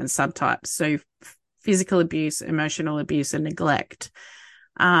maltreatment subtypes, so physical abuse, emotional abuse, and neglect.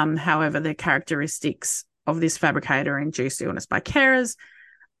 However, the characteristics of this fabricated or induced illness by carers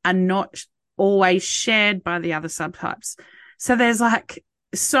are not always shared by the other subtypes. So there's like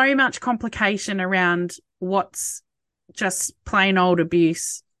so much complication around what's just plain old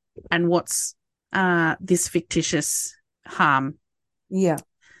abuse and what's this fictitious harm. Yeah.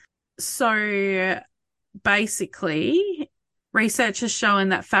 So basically, research has shown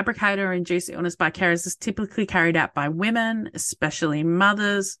that fabricated or induced illness by carers is typically carried out by women, especially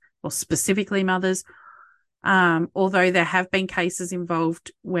mothers, or specifically mothers, although there have been cases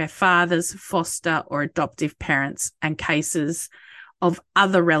involved where fathers, foster or adoptive parents, and cases of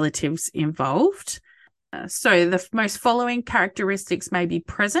other relatives involved. So the most following characteristics may be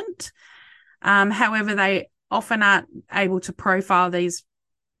present. However, they often aren't able to profile these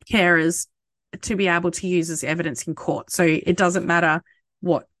carers to be able to use as evidence in court. So it doesn't matter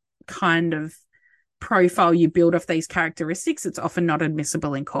what kind of profile you build of these characteristics, it's often not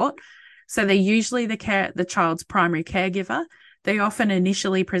admissible in court. So they're usually the child's primary caregiver. They often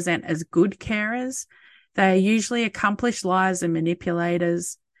initially present as good carers. They are usually accomplished liars and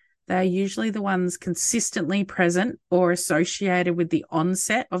manipulators. They're usually the ones consistently present or associated with the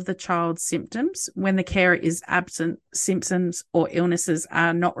onset of the child's symptoms. When the carer is absent, symptoms or illnesses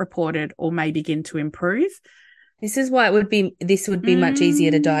are not reported or may begin to improve. This is why this would be much easier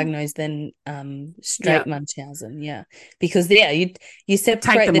to diagnose than straight Munchausen, because you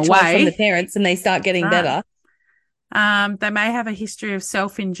separate them the child away from the parents and they start getting better. They may have a history of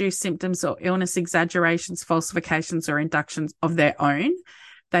self-induced symptoms or illness exaggerations, falsifications, or inductions of their own.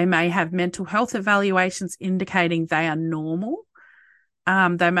 They may have mental health evaluations indicating they are normal.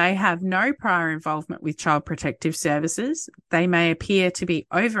 They may have no prior involvement with child protective services. They may appear to be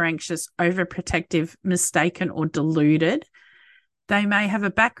over-anxious, overprotective, mistaken, or deluded. They may have a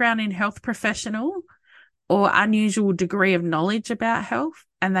background in health professional or unusual degree of knowledge about health,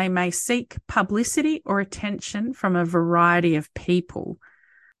 and they may seek publicity or attention from a variety of people.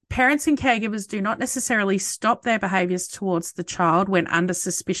 Parents and caregivers do not necessarily stop their behaviours towards the child when under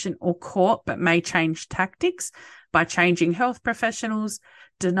suspicion or caught, but may change tactics by changing health professionals,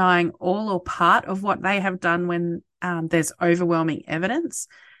 denying all or part of what they have done when there's overwhelming evidence,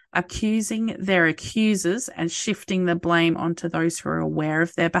 accusing their accusers and shifting the blame onto those who are aware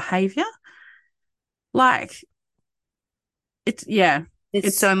of their behaviour. It's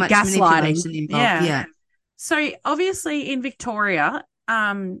so much gaslighting. Manipulation involved. Yeah. So obviously in Victoria,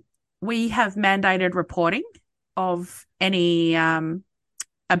 we have mandated reporting of any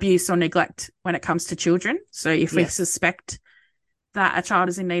abuse or neglect when it comes to children. So if we suspect that a child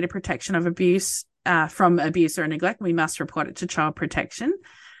is in need of protection of abuse, from abuse or neglect, we must report it to Child Protection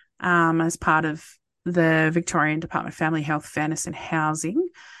as part of the Victorian Department of Family Health, Fairness and Housing.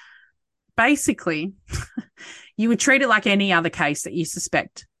 Basically, you would treat it like any other case that you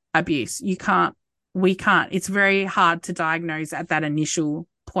suspect abuse. We can't. It's very hard to diagnose at that initial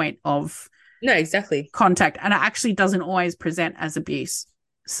point of contact, and it actually doesn't always present as abuse.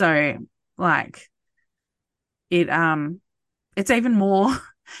 So it's even more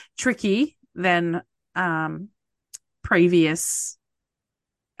tricky than previous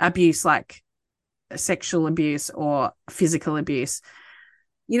abuse, like sexual abuse or physical abuse.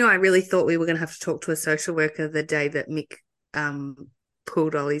 I really thought we were going to have to talk to a social worker the day that Mick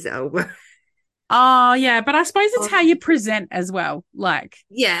pulled Ollie's elbow. Oh, yeah, but I suppose it's how you present as well.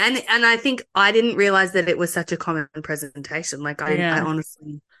 And I think I didn't realise that it was such a common presentation. I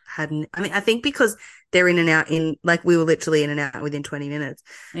honestly hadn't. I mean, I think because they're in and out we were literally in and out within 20 minutes.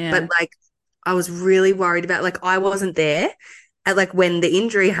 Yeah. But I was really worried about I wasn't there at when the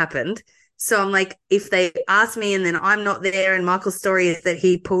injury happened. So I'm if they ask me and then I'm not there and Michael's story is that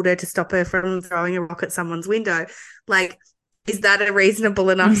he pulled her to stop her from throwing a rock at someone's window, is that a reasonable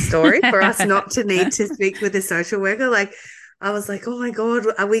enough story for us not to need to speak with a social worker? I was oh my God,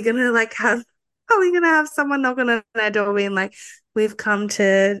 are we going to have someone knocking on our door being we've come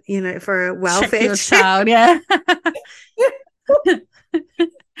to, for a welfare check your child, yeah.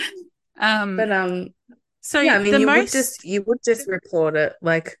 You would just report it,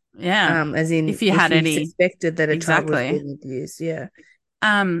 as in if you had any suspected that a child was being abused, and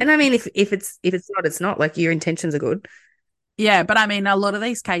I mean, if it's not, it's not. Your intentions are good. Yeah, but I mean, a lot of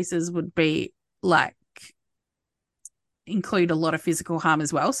these cases would be include a lot of physical harm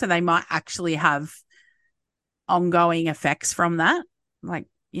as well. So they might actually have ongoing effects from that,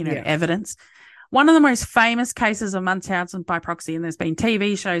 evidence. One of the most famous cases of Munchausen by proxy, and there's been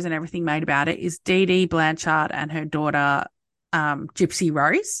TV shows and everything made about it, is Dee Dee Blanchard and her daughter, Gypsy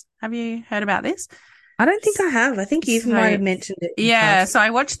Rose. Have you heard about this? I don't think I have. I think you might have mentioned it. Yeah, so I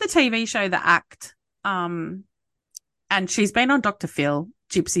watched the TV show The Act, and she's been on Dr. Phil.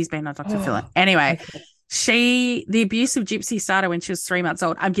 Gypsy's been on Dr. Phil. Anyway, the abuse of Gypsy started when she was 3 months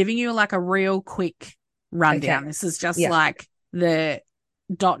old. I'm giving you a real quick rundown. Okay. This is just the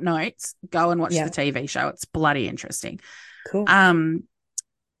dot notes. Go and watch the TV show. It's bloody interesting. Cool.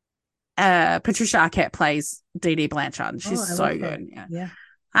 Patricia Arquette plays Dee Dee Blanchard, and she's so good.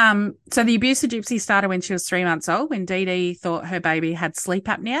 So the abuse of Gypsy started when she was 3 months old, when Dee Dee thought her baby had sleep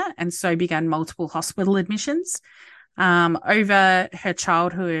apnea, and so began multiple hospital admissions. Over her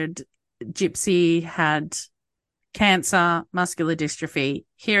childhood, Gypsy had cancer, muscular dystrophy,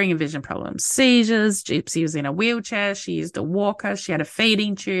 hearing and vision problems, seizures. Gypsy was in a wheelchair. She used a walker. She had a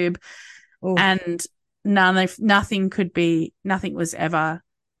feeding tube. Ooh. And nothing was ever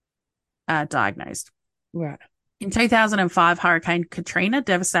diagnosed. Right. In 2005, Hurricane Katrina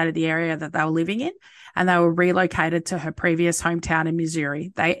devastated the area that they were living in, and they were relocated to her previous hometown in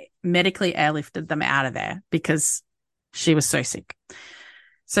Missouri. They medically airlifted them out of there because she was so sick.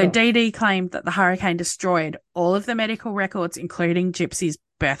 So Dee Dee claimed that the hurricane destroyed all of the medical records, including Gypsy's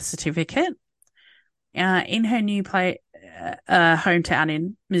birth certificate. In her new hometown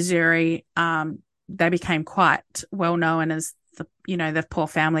in Missouri, they became quite well known as the poor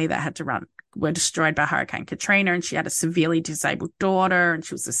family that had to were destroyed by Hurricane Katrina, and she had a severely disabled daughter, and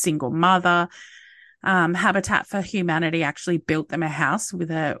she was a single mother. Habitat for Humanity actually built them a house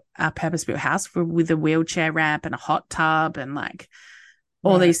with a purpose-built house with a wheelchair ramp and a hot tub and like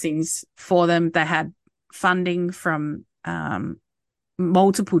all these things for them. They had funding from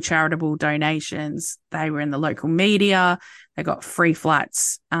multiple charitable donations. They were in the local media. They got free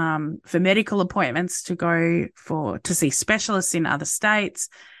flights for medical appointments to go to see specialists in other states.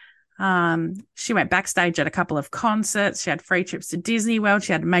 She went backstage at a couple of concerts. She had free trips to Disney World.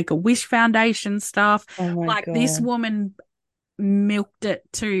 She had Make-A-Wish Foundation stuff. Oh my God. This woman milked it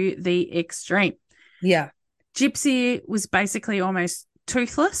to the extreme. Yeah. Gypsy was basically almost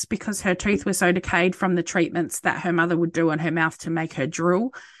toothless because her teeth were so decayed from the treatments that her mother would do on her mouth to make her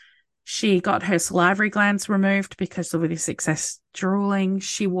drool. She got her salivary glands removed because of this excess drooling.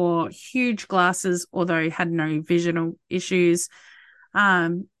 She wore huge glasses, although had no visual issues.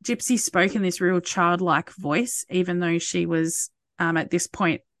 Gypsy spoke in this real childlike voice, even though she was at this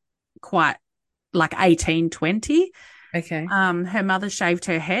point quite like 18, 20. Okay. Her mother shaved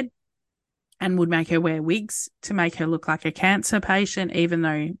her head and would make her wear wigs to make her look like a cancer patient, even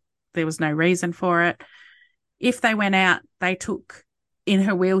though there was no reason for it. If they went out, in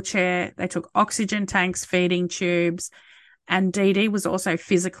her wheelchair, they took oxygen tanks, feeding tubes, and Dee Dee was also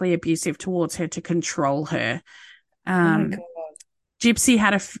physically abusive towards her to control her. Oh my God. Gypsy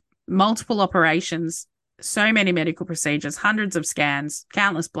had multiple operations, so many medical procedures, hundreds of scans,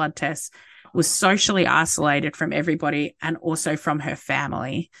 countless blood tests, was socially isolated from everybody and also from her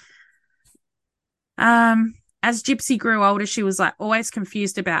family. As Gypsy grew older, she was like always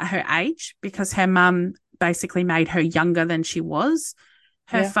confused about her age because her mum basically made her younger than she was.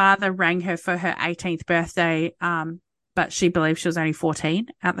 Her father rang her for her 18th birthday, but she believed she was only 14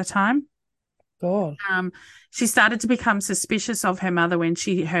 at the time. God. She started to become suspicious of her mother when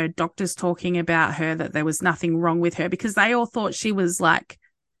she heard doctors talking about her, that there was nothing wrong with her, because they all thought she was like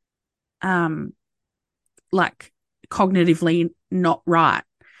cognitively not right.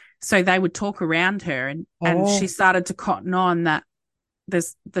 So they would talk around her, and she started to cotton on that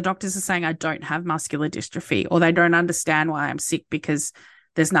the doctors are saying I don't have muscular dystrophy, or they don't understand why I'm sick because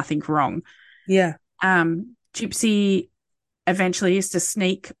there's nothing wrong. Yeah. Gypsy eventually used to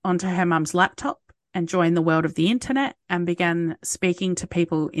sneak onto her mum's laptop and join the world of the internet and began speaking to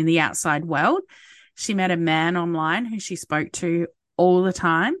people in the outside world. She met a man online who she spoke to all the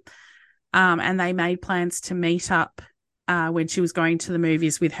time, and they made plans to meet up when she was going to the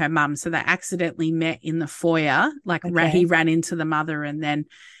movies with her mum. So they accidentally met in the foyer, he ran into the mother, and then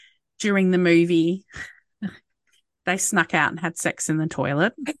during the movie they snuck out and had sex in the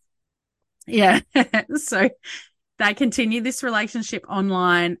toilet. Yeah. So they continued this relationship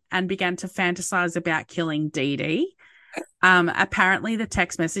online and began to fantasize about killing Dee Dee. Apparently the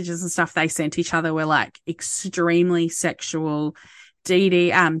text messages and stuff they sent each other were like extremely sexual.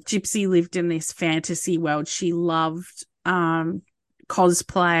 Gypsy lived in this fantasy world. She loved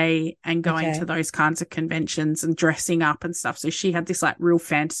cosplay and going to those kinds of conventions and dressing up and stuff. So she had this like real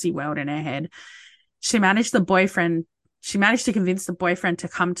fantasy world in her head. She managed to convince the boyfriend to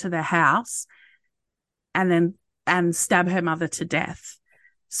come to their house and stab her mother to death.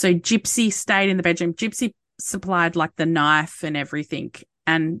 So Gypsy stayed in the bedroom. Gypsy supplied like the knife and everything,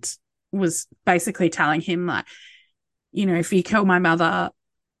 and was basically telling him like, if you kill my mother,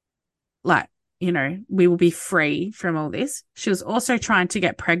 like, we will be free from all this. She was also trying to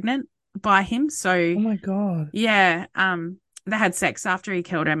get pregnant by him. So, oh my God. Yeah. They had sex after he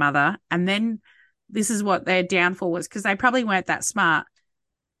killed her mother. And then this is what their downfall was, because they probably weren't that smart.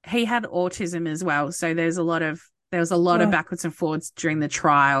 He had autism as well. So there was a lot of backwards and forwards during the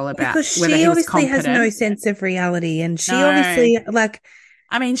trial about whether he was competent. Has no sense of reality. And she obviously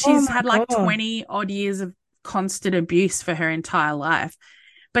she's had like 20 odd years of constant abuse for her entire life.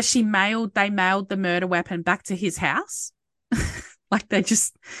 But they mailed the murder weapon back to his house. Like they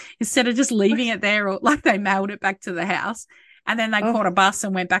just, instead of just leaving it there, or like they mailed it back to the house. And then they caught a bus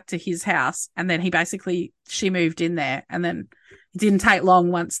and went back to his house. And then she moved in there. And then it didn't take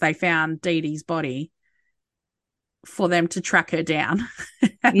long once they found Dee Dee's body for them to track her down.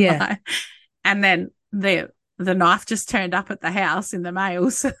 Yeah. And then the knife just turned up at the house in the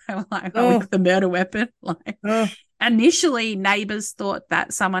mail. So they were like, we got the murder weapon. Initially, neighbours thought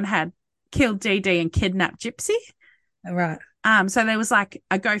that someone had killed Dee Dee and kidnapped Gypsy. Right. So there was like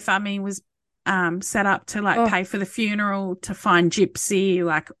a GoFundMe was set up to like pay for the funeral, to find Gypsy,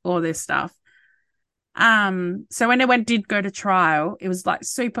 like all this stuff. So when it did go to trial, it was like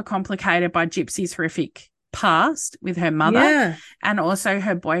super complicated by Gypsy's horrific past with her mother and also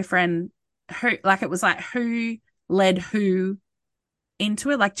her boyfriend, who like it was like who led who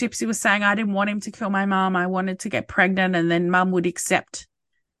into it. Like Gypsy was saying, I didn't want him to kill my mum. I wanted to get pregnant, and then mum would accept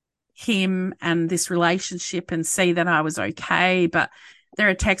him and this relationship and see that I was okay. But there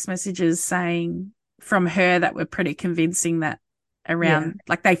are text messages saying from her that were pretty convincing that around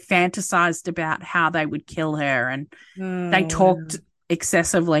like they fantasized about how they would kill her, and they talked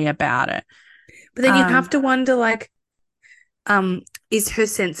excessively about it. But then you have to wonder, like, is her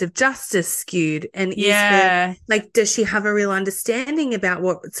sense of justice skewed? And is her, like, does she have a real understanding about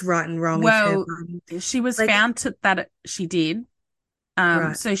what's right and wrong? Well, she was found that she did.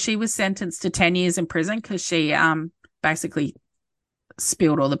 Right. So she was sentenced to 10 years in prison because she basically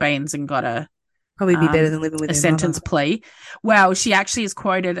spilled all the beans and got probably be better than living with a her sentence mother. plea. Well, she actually is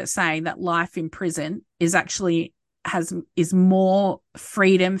quoted as saying that life in prison is actually is more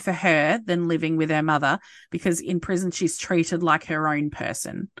freedom for her than living with her mother, because in prison she's treated like her own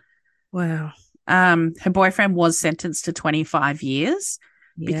person. Wow. Her boyfriend was sentenced to 25 years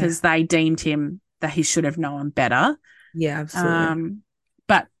because they deemed him that he should have known better. Yeah, absolutely.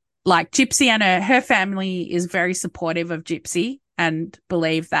 But like Gypsy and her family is very supportive of Gypsy and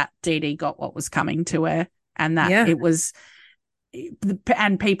believe that Dee Dee got what was coming to her, and that it was,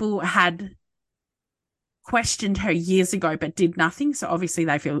 and people had questioned her years ago but did nothing. So obviously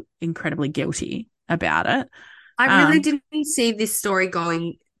they feel incredibly guilty about it. I really didn't see this story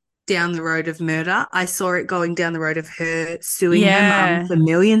going down the road of murder. I saw it going down the road of her suing her mum for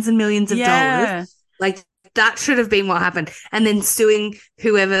millions and millions of dollars. Like, that should have been what happened. And then suing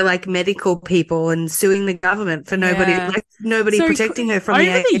whoever, like medical people, and suing the government for nobody So protecting her from the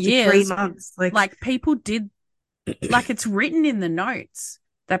over age years, of 3 months. Like people did, like it's written in the notes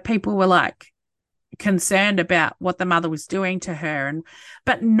that people were like concerned about what the mother was doing to her,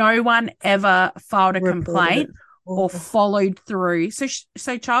 but no one ever filed a complaint or followed through.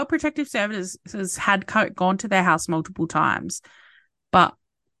 So Child Protective Services had gone to their house multiple times, but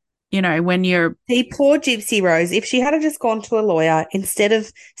you know, when you're poor Gypsy Rose, if she had just gone to a lawyer instead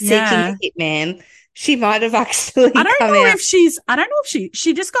of seeking a hitman, she might have actually. I don't know if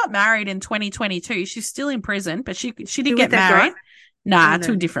she just got married in 2022. She's still in prison, but she did get married. Nah,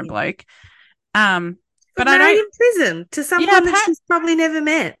 to a different bloke. But I don't in prison to someone that she's probably never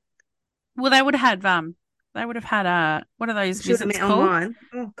met. Well, they would have had what are those visits called? Online.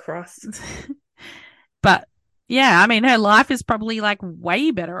 Oh, cross. But yeah, I mean, her life is probably like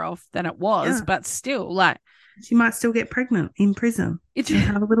way better off than it was, but still, like she might still get pregnant in prison. And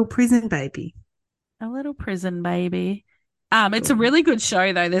have a little prison baby. A little prison baby. It's a really good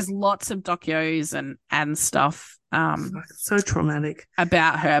show though. There's lots of docos and stuff. So traumatic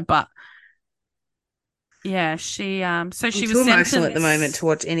about her, but yeah, she so she was too emotional at the moment to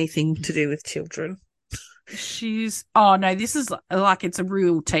watch anything to do with children. This is like it's a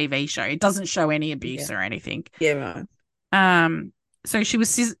real TV show. It doesn't show any abuse or anything. Yeah, right. So she was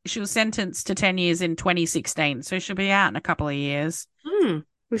sentenced to 10 years in 2016. So she'll be out in a couple of years.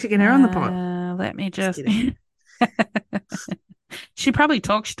 We should get her on the pod. Let me just. She probably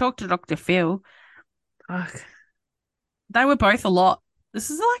talked. She talked to Dr. Phil. Fuck. They were both a lot. This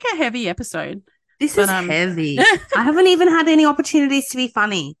is like a heavy episode. This is heavy. I haven't even had any opportunities to be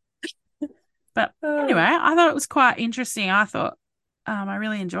funny. But anyway, I thought it was quite interesting. I thought I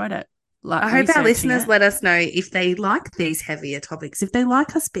really enjoyed it. I hope our listeners let us know if they like these heavier topics, if they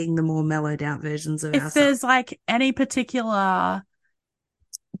like us being the more mellowed out versions of ourselves. If there's like any particular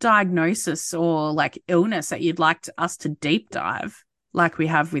diagnosis or like illness that you'd like us to deep dive, like we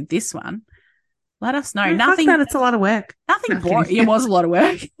have with this one, let us know. Nothing. It's a lot of work. Nothing boring. It was a lot of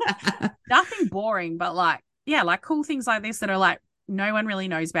work. Nothing boring, but like cool things like this that are like no one really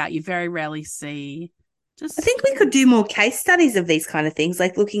knows about. You very rarely see. I think we could do more case studies of these kind of things,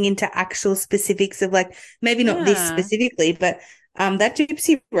 like looking into actual specifics of like maybe not this specifically, but that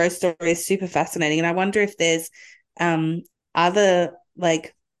Gypsy Rose story is super fascinating, and I wonder if there's other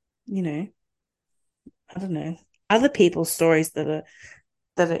like I don't know, other people's stories that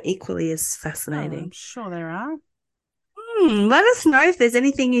are equally as fascinating. I'm sure there are. Let us know if there's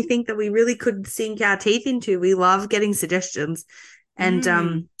anything you think that we really could sink our teeth into. We love getting suggestions.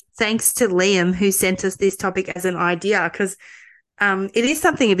 And thanks to Liam, who sent us this topic as an idea, because it is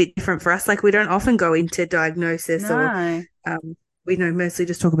something a bit different for us. Like, we don't often go into diagnosis or we mostly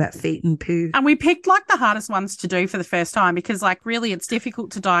just talk about feet and poo. And we picked like the hardest ones to do for the first time because like really it's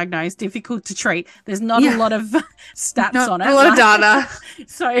difficult to diagnose, difficult to treat. There's not a lot of stats on it. A lot of data.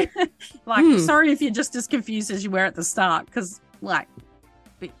 So like sorry if you're just as confused as you were at the start, because like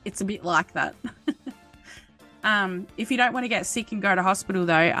it's a bit like that. If you don't want to get sick and go to hospital,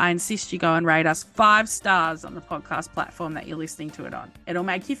 though, I insist you go and rate us 5 stars on the podcast platform that you're listening to it on. It'll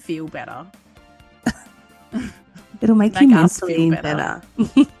make you feel better. It'll make you mentally better.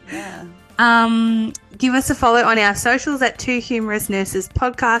 Yeah. Give us a follow on our socials at Two Humorous Nurses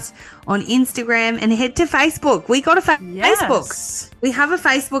Podcast on Instagram, and head to Facebook. We got a Facebook. We have a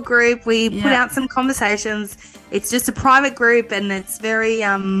Facebook group. We put out some conversations. It's just a private group, and it's very,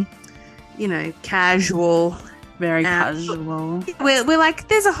 casual. Very casual. We're like,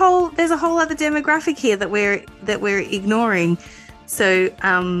 there's a whole other demographic here that we're ignoring. So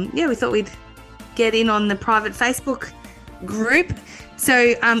we thought we'd get in on the private Facebook group.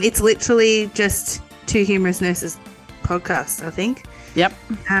 So it's literally just Two Humorous Nurses Podcast, I think. Yep.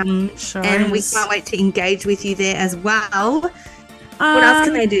 Sure and we can't wait to engage with you there as well. What else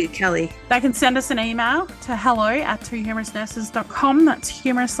can they do, Kelly? They can send us an email to hello@twohumorousnurses.com. That's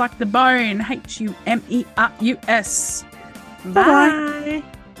humorous like the bone. HUMERUS. Bye.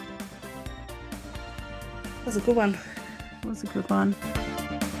 That was a good one. That was a good one.